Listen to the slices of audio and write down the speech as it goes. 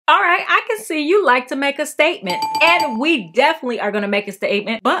I can see you like to make a statement, and we definitely are gonna make a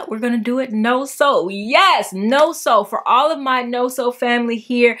statement, but we're gonna do it no-sew. Yes, no-sew. For all of my no-sew family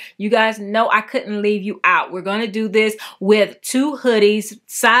here, you guys know I couldn't leave you out. We're gonna do this with 2 hoodies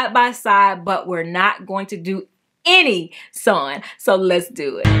side by side, but we're not going to do any sewing. So let's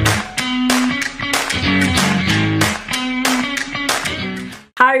do it.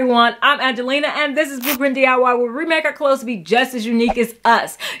 Hi everyone, I'm Angelina and this is Blueprint DIY, where we make our clothes to be just as unique as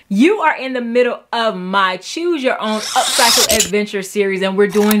us. You are in the middle of my Choose Your Own Upcycle Adventure series, and we're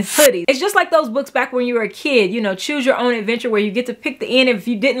doing hoodies. It's just like those books back when you were a kid, you know, Choose Your Own Adventure, where you get to pick the end. If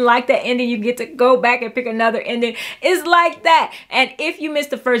you didn't like that ending, you get to go back and pick another ending. It's like that. And if you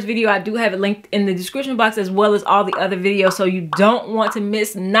missed the first video, I do have it linked in the description box, as well as all the other videos, so you don't want to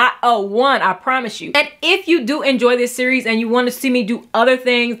miss not a one, I promise you. And if you do enjoy this series and you want to see me do other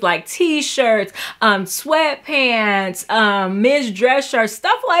things like t-shirts, sweatpants, men's dress shirts,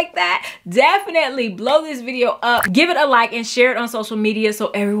 stuff like that, definitely blow this video up, give it a like, and share it on social media so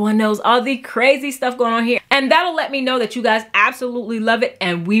everyone knows all the crazy stuff going on here. And that'll let me know that you guys absolutely love it,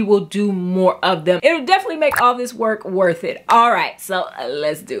 and we will do more of them. It'll definitely make all this work worth it. All right, so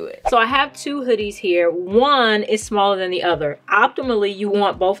let's do it. So I have 2 hoodies here. One is smaller than the other. Optimally, you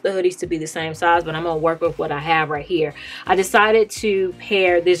want both the hoodies to be the same size, but I'm gonna work with what I have right here. I decided to pair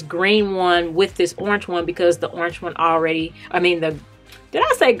this green one with this orange one because the orange one already, did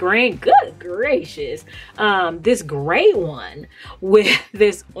I say green? Good gracious. This gray one with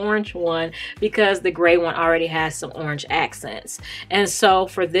this orange one because the gray one already has some orange accents. And so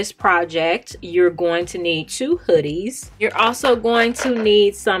for this project, you're going to need 2 hoodies. You're also going to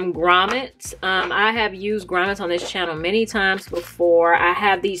need some grommets. I have used grommets on this channel many times before. I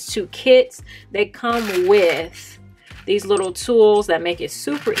have these 2 kits. They come with these little tools that make it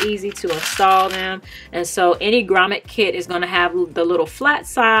super easy to install them. And so any grommet kit is going to have the little flat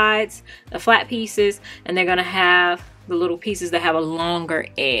sides, the flat pieces, and they're going to have the little pieces that have a longer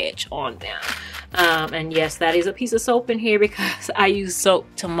edge on them. And yes, that is a piece of soap in here because I use soap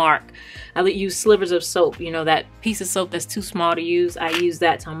to mark. I use slivers of soap, you know, that piece of soap that's too small to use. I use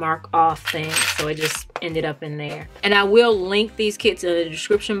that to mark off things, so it just ended up in there. And I will link these kits in the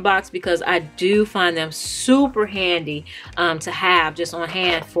description box because I do find them super handy to have just on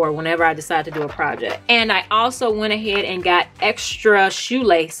hand for whenever I decide to do a project. And I also went ahead and got extra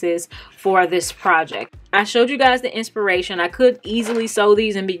shoelaces for this project. I showed you guys the inspiration. I could easily sew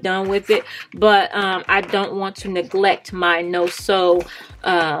these and be done with it, but I don't want to neglect my no-sew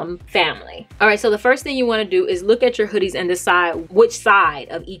family. All right, so the first thing you want to do is look at your hoodies and decide which side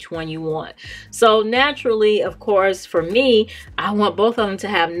of each one you want. So naturally, of course, for me, I want both of them to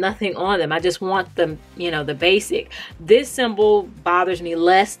have nothing on them. I just want them, you know, the basic. This symbol bothers me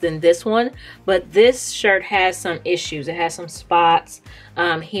less than this one, but this shirt has some issues. It has some spots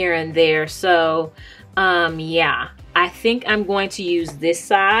here and there. So yeah, I think I'm going to use this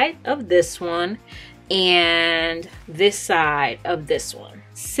side of this one and this side of this one.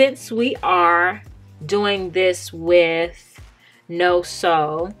 Since we are doing this with no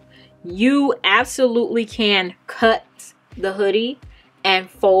sew, you absolutely can cut the hoodie and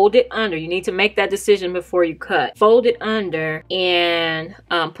fold it under. You need to make that decision before you cut. Fold it under and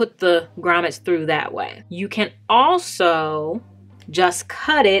put the grommets through that way. You can also just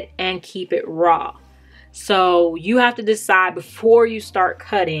cut it and keep it raw. So you have to decide before you start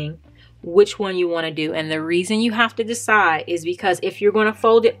cutting which one you want to do. And the reason you have to decide is because if you're going to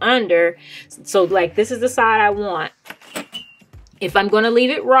fold it under, so like this is the side I want. If I'm going to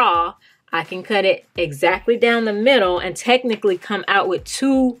leave it raw, I can cut it exactly down the middle and technically come out with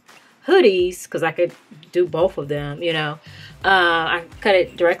 2 hoodies, because I could do both of them, you know. I cut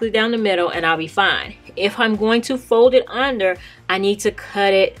it directly down the middle and I'll be fine. If I'm going to fold it under, I need to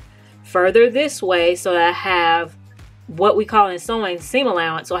cut it further this way so that I have what we call in sewing seam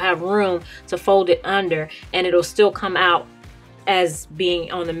allowance, so I have room to fold it under and it'll still come out as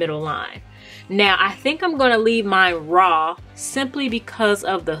being on the middle line. Now I think I'm going to leave mine raw simply because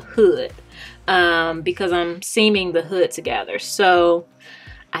of the hood, because I'm seaming the hood together. So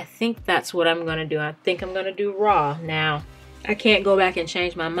I think that's what I'm going to do. I think I'm going to do raw. Now I can't go back and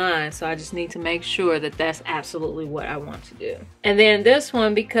change my mind, so I just need to make sure that that's absolutely what I want to do. And then this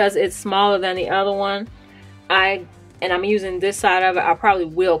one, because it's smaller than the other one, I'm using this side of it, I probably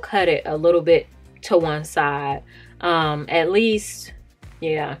will cut it a little bit to one side, at least,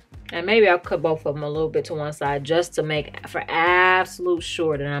 yeah. And maybe I'll cut both of them a little bit to one side just to make for absolute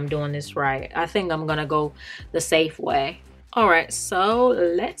sure that I'm doing this right. I think I'm gonna go the safe way. All right, so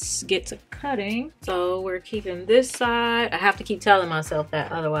let's get to cutting. So we're keeping this side. I have to keep telling myself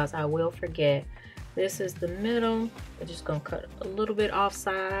that, otherwise I will forget. This is the middle. We're just gonna cut a little bit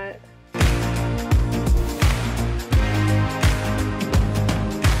offside.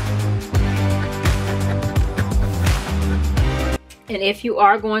 And if you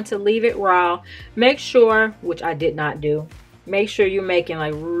are going to leave it raw, make sure, which I did not do, make sure you're making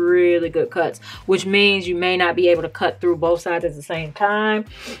like really good cuts, which means you may not be able to cut through both sides at the same time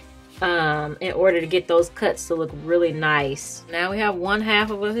in order to get those cuts to look really nice. Now we have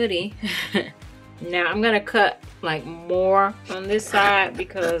 1/2 of a hoodie. Now I'm gonna cut like more on this side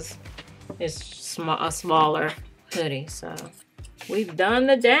because it's a smaller hoodie. So we've done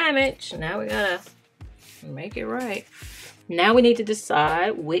the damage. Now we gotta make it right. Now we need to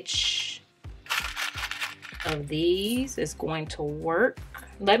decide which of these is going to work.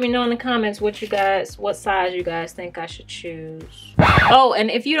 Let me know in the comments what size you guys think I should choose. Oh, and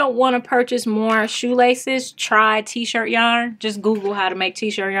if you don't want to purchase more shoelaces, try t-shirt yarn. Just Google how to make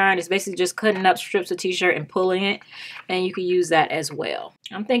t-shirt yarn. It's basically just cutting up strips of t-shirt and pulling it, and you can use that as well.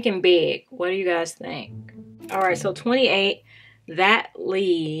 I'm thinking big. What do you guys think? All right, so 28, that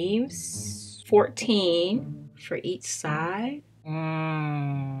leaves 14 for each side.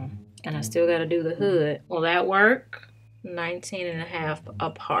 And I still got to do the hood. Will that work? 19.5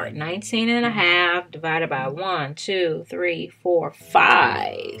 apart. 19.5 divided by 1, 2, 3, 4,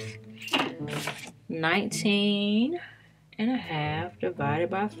 5. 19.5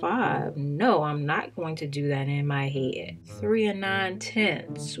 divided by 5. No, I'm not going to do that in my head. 3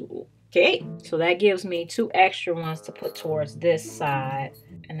 9/10. Okay, so that gives me 2 extra ones to put towards this side.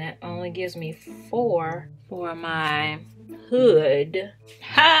 And that only gives me 4 for my hood.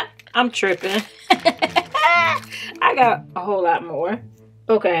 Ha! I'm tripping. I got a whole lot more.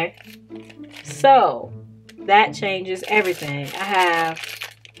 Okay, so that changes everything. I have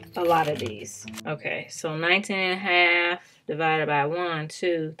a lot of these. Okay, so 19.5 divided by 1,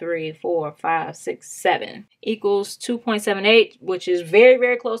 2, 3, 4, 5, 6, 7 equals 2.78, which is very,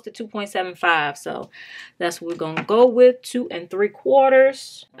 very close to 2.75. So that's what we're gonna go with, 2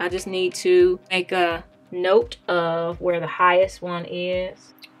 3/4. I just need to make a note of where the highest one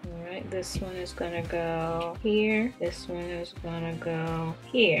is. All right, this one is gonna go here. This one is gonna go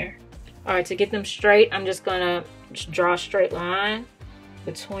here. All right, to get them straight, I'm just gonna draw a straight line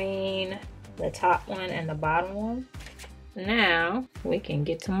between the top one and the bottom one. Now we can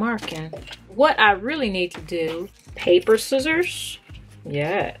get to marking. What I really need to do, paper scissors.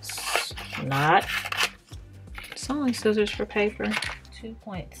 Yes, not. It's only scissors for paper.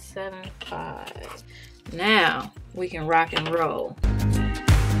 2.75. Now we can rock and roll.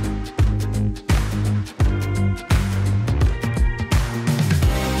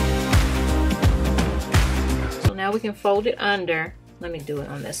 So now we can fold it under. Let me do it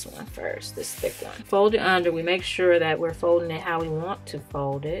on this one first, this thick one. Fold it under. We make sure that we're folding it how we want to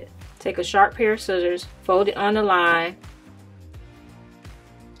fold it. Take a sharp pair of scissors, fold it on the line.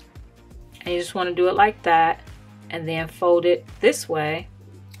 And you just want to do it like that. And then fold it this way.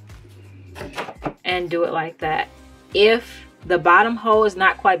 And do it like that. If the bottom hole is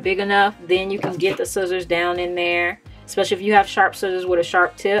not quite big enough, then you can get the scissors down in there. Especially if you have sharp scissors with a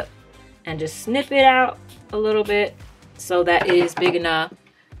sharp tip. And just snip it out a little bit. So that it is big enough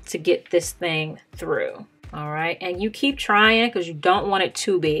to get this thing through. All right, and you keep trying because you don't want it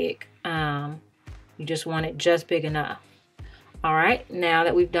too big. You just want it just big enough. All right, now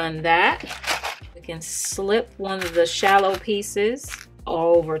that we've done that, we can slip one of the shallow pieces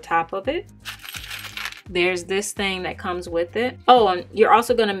over top of it. There's this thing that comes with it. Oh, and you're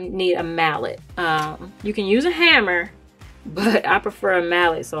also gonna need a mallet. You can use a hammer, but I prefer a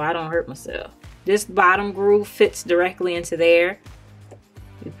mallet so I don't hurt myself. This bottom groove fits directly into there.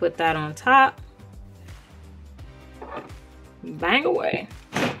 You put that on top. Bang away.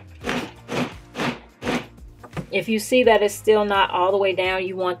 If you see that it's still not all the way down,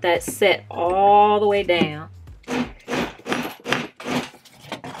 you want that set all the way down.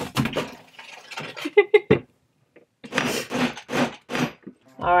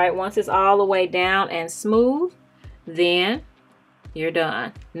 All right, once it's all the way down and smooth, then you're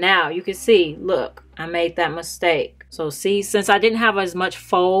done. Now you can see, look, I made that mistake. So see, since I didn't have as much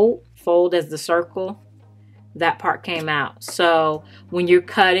fold as the circle, that part came out. So when you're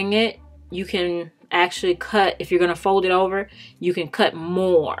cutting it, you can actually cut, if you're gonna fold it over, you can cut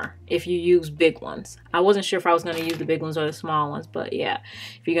more if you use big ones. I wasn't sure if I was gonna use the big ones or the small ones, but yeah,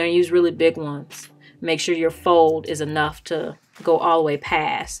 if you're gonna use really big ones, make sure your fold is enough to go all the way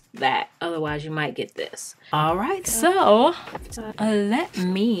past that. Otherwise, you might get this. All right, so let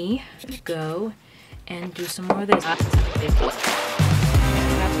me go and do some more of this.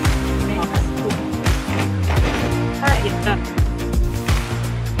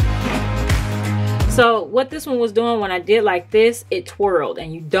 So what this one was doing when I did like this, it twirled,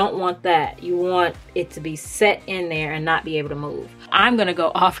 and you don't want that. You want it to be set in there and not be able to move. I'm gonna go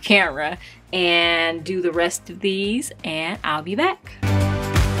off camera and do the rest of these, and I'll be back.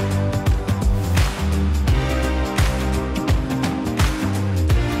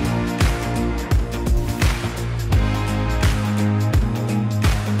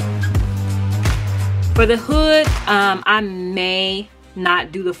 For the hood, I may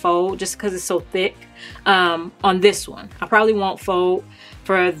not do the fold just because it's so thick on this one. I probably won't fold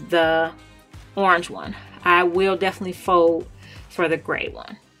for the orange one. I will definitely fold for the gray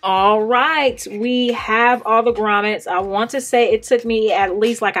one. All right, we have all the grommets. I want to say it took me at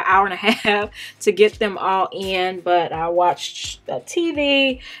least like an hour and a half to get them all in, but I watched the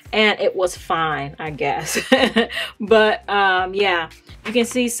TV and it was fine, I guess. But yeah, you can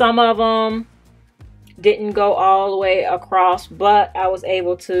see some of them didn't go all the way across, but I was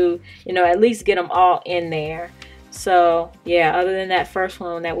able to, you know, at least get them all in there. So yeah, other than that first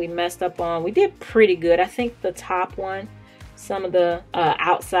one that we messed up on, we did pretty good. I think the top one, some of the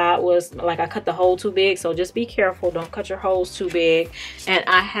outside was like I cut the hole too big, so just be careful, don't cut your holes too big. And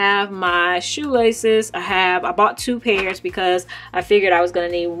I have my shoelaces. I bought 2 pairs because I figured I was gonna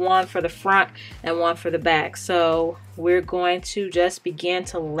need one for the front and one for the back. So we're going to just begin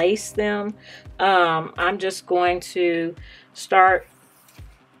to lace them. I'm just going to start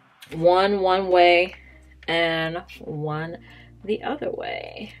one way and one the other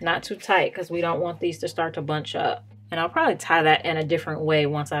way. Not too tight because we don't want these to start to bunch up. And I'll probably tie that in a different way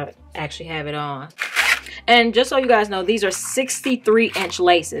once I actually have it on. And just so you guys know, these are 63-inch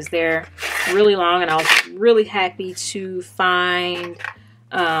laces. They're really long, and I was really happy to find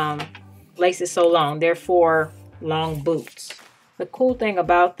laces so long. They're for long boots. The cool thing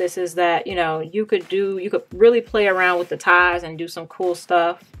about this is that, you know, you could really play around with the ties and do some cool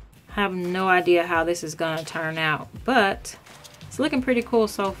stuff. I have no idea how this is gonna turn out, but it's looking pretty cool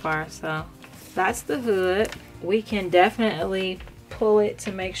so far. So that's the hood. We can definitely pull it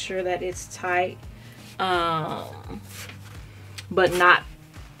to make sure that it's tight, but not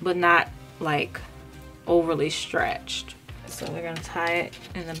like overly stretched. So we're gonna tie it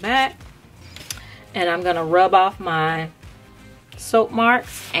in the back, and I'm gonna rub off my soap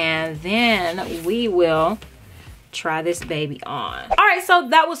marks, and then we will try this baby on. All right, so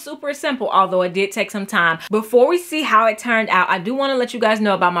that was super simple, although it did take some time. Before we see how it turned out, I do want to let you guys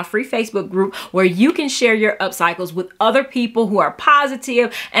know about my free Facebook group where you can share your upcycles with other people who are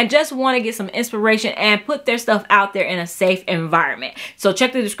positive and just want to get some inspiration and put their stuff out there in a safe environment. So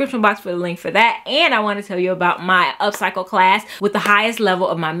check the description box for the link for that. And I want to tell you about my upcycle class with the highest level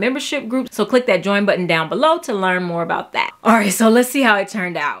of my membership group. So click that join button down below to learn more about that. All right, so let's see how it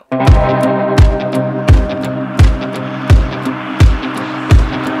turned out.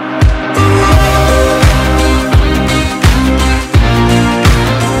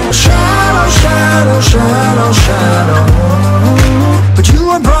 Shadow, but you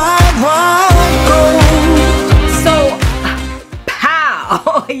are bright white gold. So,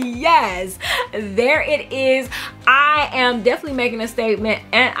 pow! Yes, there it is. I am definitely making a statement,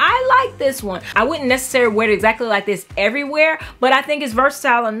 and I like this one. I wouldn't necessarily wear it exactly like this everywhere, but I think it's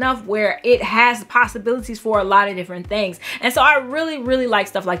versatile enough where it has possibilities for a lot of different things. And so I really like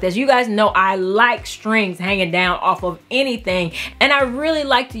stuff like this. You guys know I like strings hanging down off of anything, and I really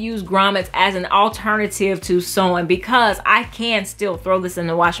like to use grommets as an alternative to sewing because I can still throw this in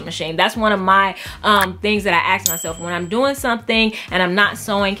the washing machine. That's one of my things that I ask myself when I'm doing something and I'm not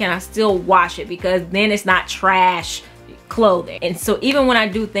sewing, can I still wash it? Because then it's not trash clothing. And so even when I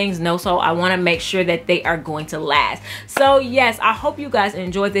do things no sew, I want to make sure that they are going to last. So yes, I hope you guys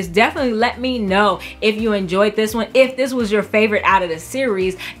enjoyed this. Definitely let me know if you enjoyed this one, if this was your favorite out of the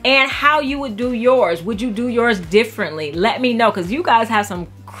series, and how you would do yours. Would you do yours differently? Let me know, because you guys have some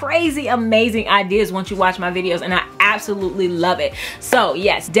crazy amazing ideas once you watch my videos, and I absolutely love it. So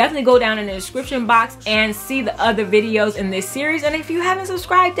yes, definitely go down in the description box and see the other videos in this series, and if you haven't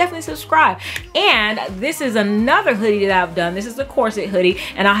subscribed, definitely subscribe. And this is another hoodie that I've done. This is the corset hoodie,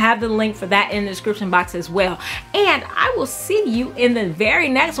 and I'll have the link for that in the description box as well. And I will see you in the very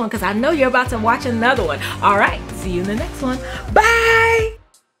next one, because I know you're about to watch another one. All right, see you in the next one. Bye.